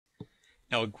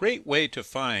Now, a great way to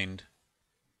find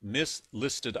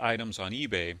mislisted items on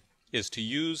eBay is to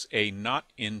use a not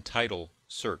in title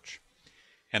search.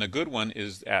 And a good one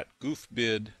is at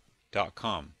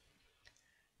goofbid.com.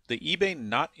 The eBay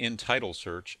not in title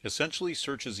search essentially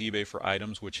searches eBay for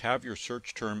items which have your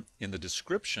search term in the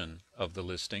description of the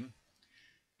listing,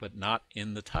 but not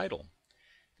in the title.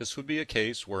 This would be a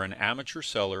case where an amateur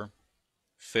seller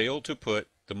failed to put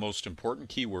the most important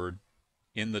keyword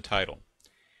in the title.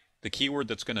 The keyword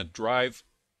that's going to drive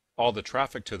all the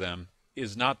traffic to them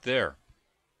is not there.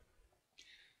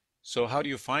 So how do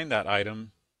you find that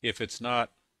item if it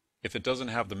doesn't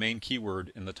have the main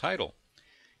keyword in the title?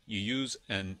 You use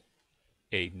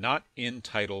a not in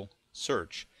title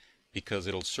search because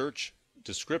it'll search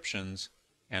descriptions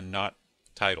and not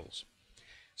titles.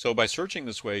 So by searching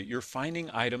this way, you're finding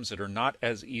items that are not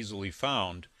as easily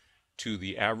found to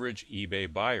the average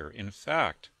eBay buyer. In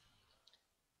fact,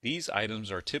 these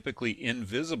items are typically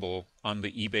invisible on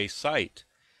the eBay site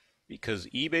because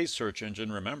eBay's search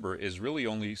engine, remember, is really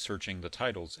only searching the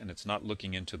titles and it's not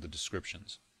looking into the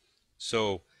descriptions.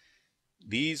 So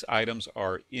these items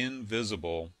are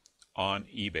invisible on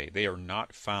eBay. They are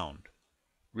not found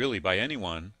really by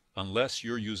anyone unless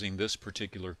you're using this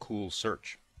particular cool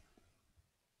search.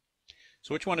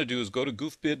 So what you want to do is go to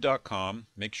goofbid.com,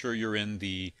 make sure you're in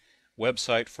the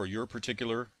website for your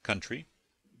particular country.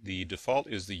 The default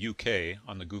is the UK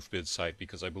on the Goofbid site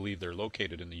because I believe they're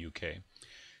located in the UK.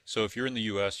 So if you're in the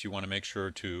US, you want to make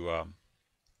sure to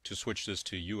switch this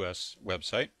to US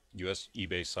website, US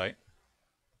eBay site.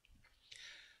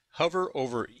 Hover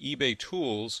over eBay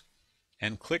tools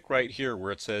and click right here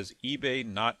where it says eBay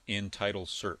not in title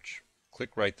search.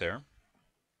 Click right there.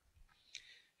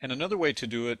 And another way to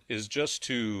do it is just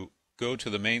to go to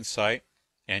the main site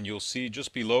and you'll see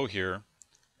just below here,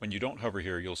 when you don't hover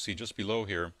here, you'll see just below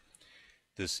here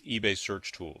this eBay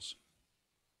search tools.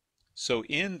 So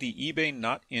in the eBay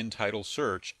not in title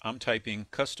search, I'm typing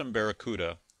custom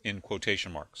barracuda in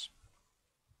quotation marks.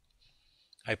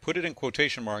 I put it in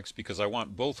quotation marks because I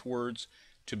want both words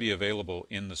to be available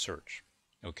in the search.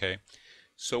 Okay,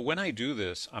 so when I do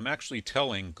this, I'm actually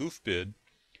telling Goofbid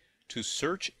to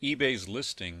search eBay's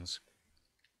listings,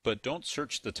 but don't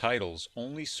search the titles,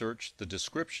 only search the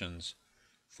descriptions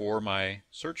for my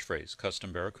search phrase,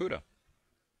 custom barracuda.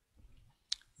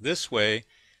 This way,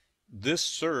 this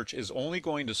search is only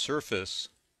going to surface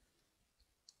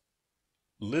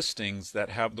listings that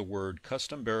have the word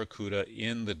custom barracuda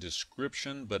in the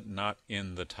description but not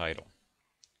in the title.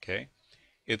 Okay?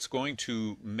 It's going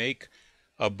to make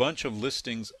a bunch of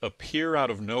listings appear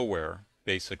out of nowhere,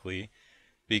 basically,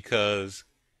 because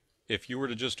if you were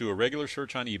to just do a regular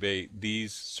search on eBay,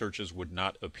 these searches would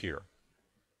not appear.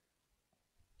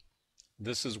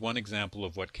 This is one example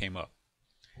of what came up.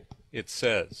 It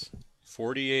says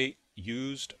 48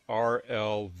 used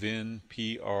RL VIN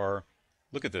PR.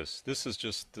 Look at this. This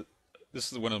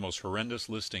is one of the most horrendous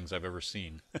listings I've ever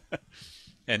seen.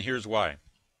 And here's why.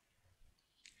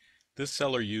 This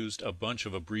seller used a bunch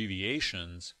of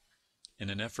abbreviations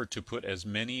in an effort to put as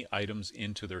many items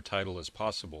into their title as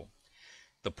possible.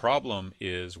 The problem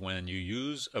is when you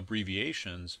use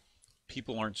abbreviations,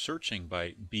 people aren't searching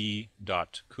by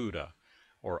b.cuda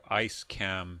or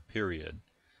icecam period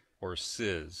or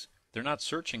sizz. They're not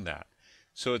searching that.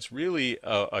 So it's really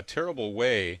a terrible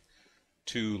way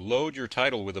to load your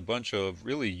title with a bunch of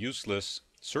really useless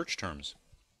search terms.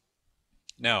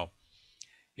 Now,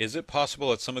 is it possible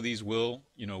that some of these will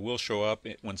show up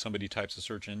when somebody types a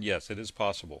search in? Yes, it is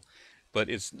possible. But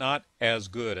it's not as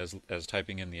good as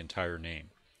typing in the entire name.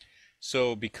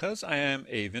 So because I am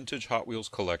a vintage Hot Wheels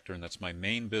collector, and that's my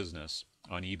main business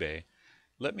on eBay,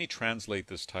 let me translate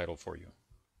this title for you.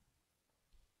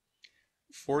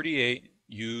 48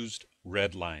 used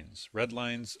red lines. Red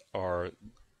lines are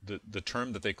the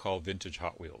term that they call vintage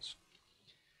Hot Wheels.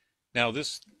 Now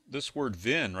this word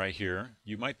VIN right here,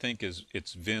 you might think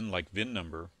it's VIN like VIN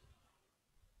number,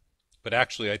 but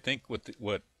actually I think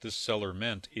what this seller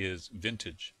meant is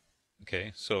vintage.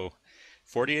 Okay, so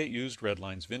 48 used red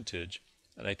lines vintage,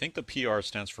 and I think the PR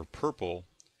stands for purple,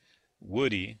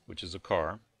 Woody, which is a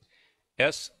car,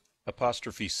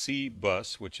 S'(C)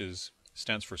 bus, which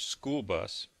stands for school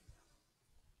bus,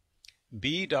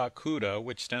 B.Cuda,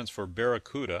 which stands for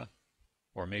barracuda,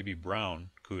 or maybe brown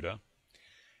Cuda,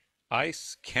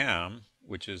 Ice Cam,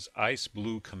 which is ice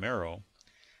blue Camaro,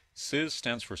 Sizz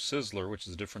stands for Sizzler, which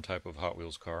is a different type of Hot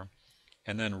Wheels car,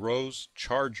 and then Rose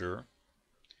Charger,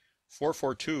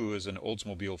 442 is an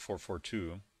Oldsmobile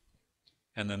 442,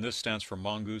 and then this stands for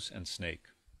Mongoose and Snake.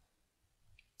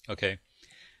 Okay,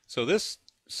 so this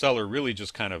seller really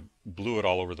just kind of blew it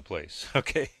all over the place,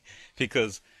 okay,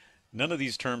 because None of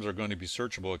these terms are going to be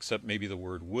searchable except maybe the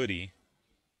word woody,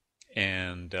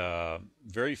 and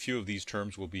very few of these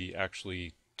terms will be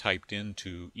actually typed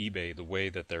into eBay the way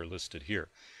that they're listed here.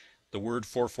 The word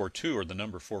 442, or the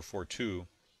number 442,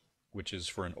 which is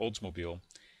for an Oldsmobile,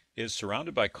 is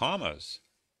surrounded by commas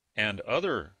and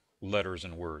other letters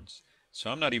and words. So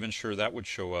I'm not even sure that would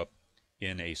show up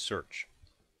in a search.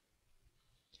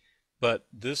 But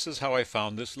this is how I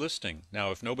found this listing.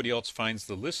 Now, if nobody else finds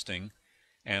the listing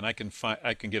and I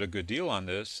can get a good deal on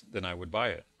this, then I would buy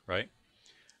it, right?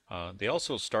 They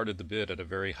also started the bid at a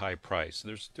very high price.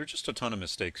 There's just a ton of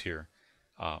mistakes here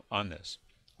on this.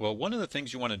 Well, one of the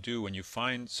things you want to do when you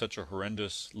find such a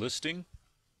horrendous listing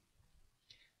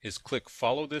is click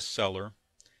follow this seller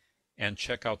and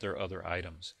check out their other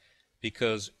items,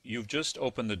 because you've just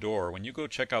opened the door. When you go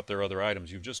check out their other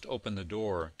items, you've just opened the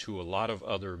door to a lot of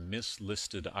other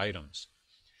mislisted items.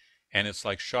 And it's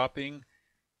like shopping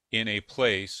in a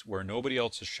place where nobody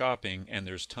else is shopping and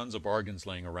there's tons of bargains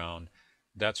laying around.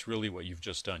 That's really what you've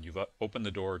just done. You've opened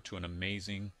the door to an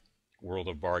amazing world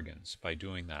of bargains by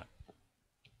doing that.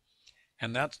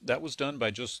 And that was done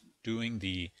by just doing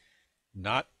the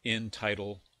not in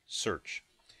title search.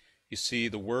 You see,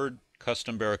 the word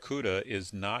custom barracuda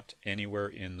is not anywhere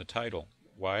in the title.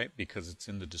 Why? Because it's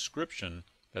in the description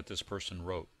that this person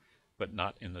wrote, but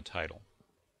not in the title.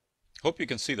 Hope you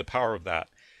can see the power of that.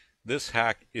 This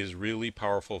hack is really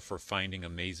powerful for finding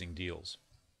amazing deals.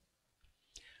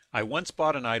 I once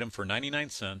bought an item for 99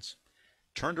 cents,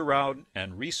 turned around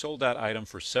and resold that item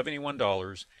for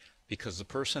 $71 because the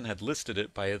person had listed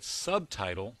it by its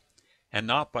subtitle and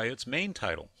not by its main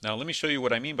title. Now let me show you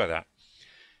what I mean by that.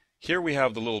 Here we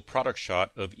have the little product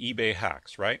shot of eBay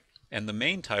hacks, right? And the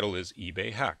main title is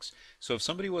eBay hacks. So if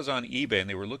somebody was on eBay and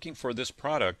they were looking for this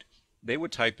product, they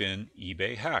would type in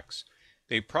eBay hacks.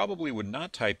 They probably would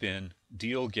not type in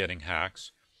deal getting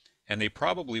hacks, and they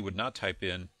probably would not type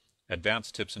in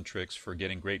advanced tips and tricks for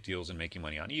getting great deals and making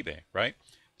money on eBay, right?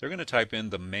 They're going to type in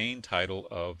the main title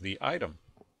of the item.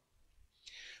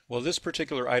 Well, this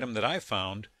particular item that I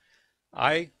found,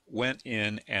 I went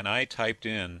in and I typed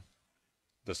in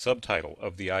the subtitle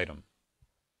of the item.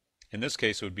 In this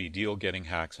case, it would be deal getting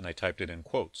hacks, and I typed it in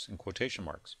quotes, in quotation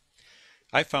marks.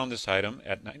 I found this item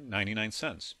at 99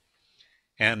 cents.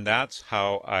 And that's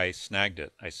how I snagged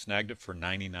it. I snagged it for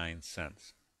 99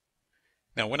 cents.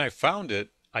 Now, when I found it,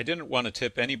 I didn't want to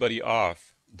tip anybody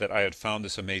off that I had found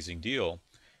this amazing deal.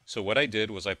 So what I did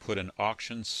was I put an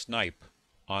auction snipe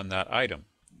on that item.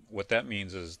 What that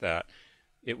means is that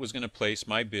it was going to place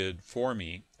my bid for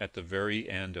me at the very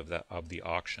end of the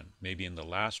auction, maybe in the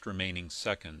last remaining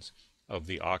seconds of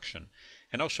the auction.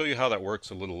 And I'll show you how that works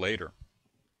a little later.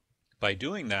 By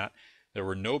doing that, there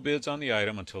were no bids on the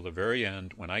item until the very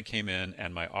end when I came in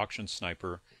and my auction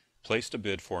sniper placed a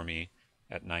bid for me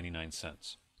at 99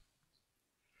 cents.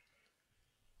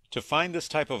 To find this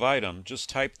type of item, just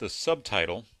type the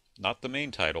subtitle, not the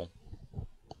main title,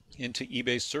 into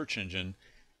eBay's search engine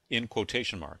in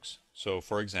quotation marks. So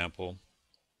for example,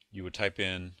 you would type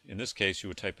in this case, you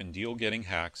would type in deal getting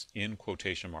hacks in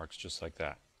quotation marks, just like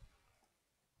that.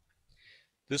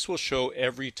 This will show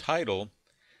every title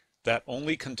that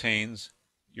only contains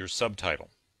your subtitle.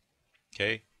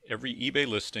 Okay? Every eBay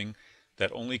listing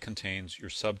that only contains your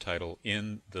subtitle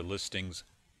in the listing's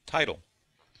title.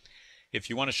 If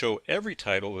you want to show every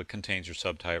title that contains your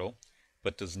subtitle,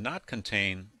 but does not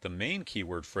contain the main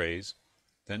keyword phrase,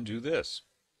 then do this.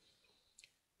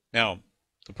 Now,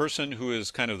 the person who is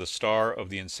kind of the star of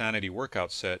the Insanity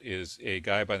workout set is a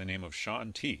guy by the name of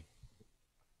Sean T.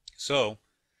 So,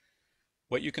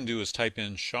 what you can do is type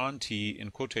in Sean T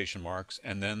in quotation marks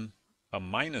and then a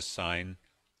minus sign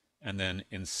and then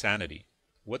insanity.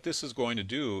 What this is going to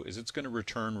do is it's going to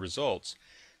return results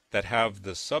that have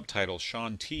the subtitle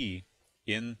Sean T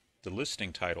in the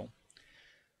listing title,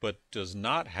 but does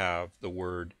not have the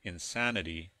word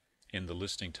insanity in the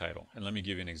listing title. And let me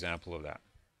give you an example of that.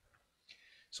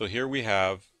 So here we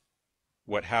have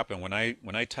what happened when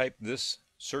I typed this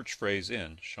search phrase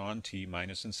in, Sean T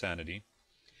minus insanity,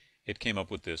 it came up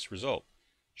with this result.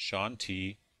 Sean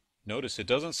T, notice it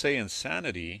doesn't say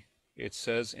insanity, it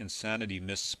says insanity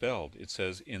misspelled. It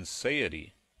says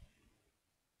insatiety.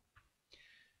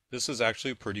 This is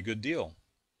actually a pretty good deal.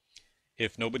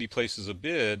 If nobody places a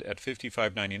bid at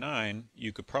 $55.99,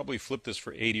 you could probably flip this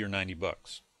for 80 or 90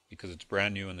 bucks because it's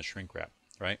brand new in the shrink wrap,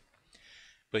 right?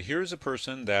 But here's a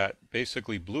person that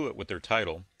basically blew it with their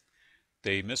title.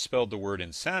 They misspelled the word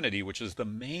insanity, which is the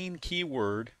main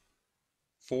keyword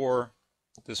for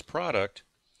this product,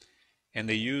 and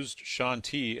they used Sean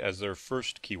T as their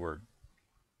first keyword.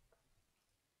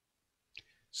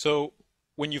 So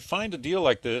When you find a deal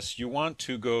like this, you want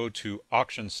to go to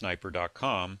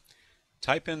auctionsniper.com,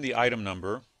 type in the item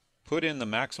number, put in the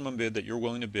maximum bid that you're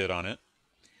willing to bid on it,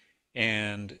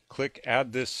 and click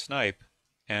add this snipe,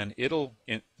 and it'll,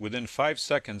 within 5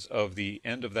 seconds of the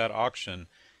end of that auction,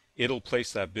 it'll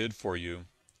place that bid for you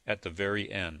at the very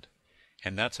end.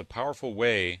 And that's a powerful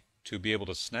way to be able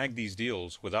to snag these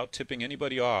deals without tipping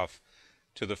anybody off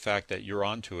to the fact that you're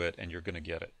onto it and you're going to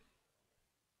get it.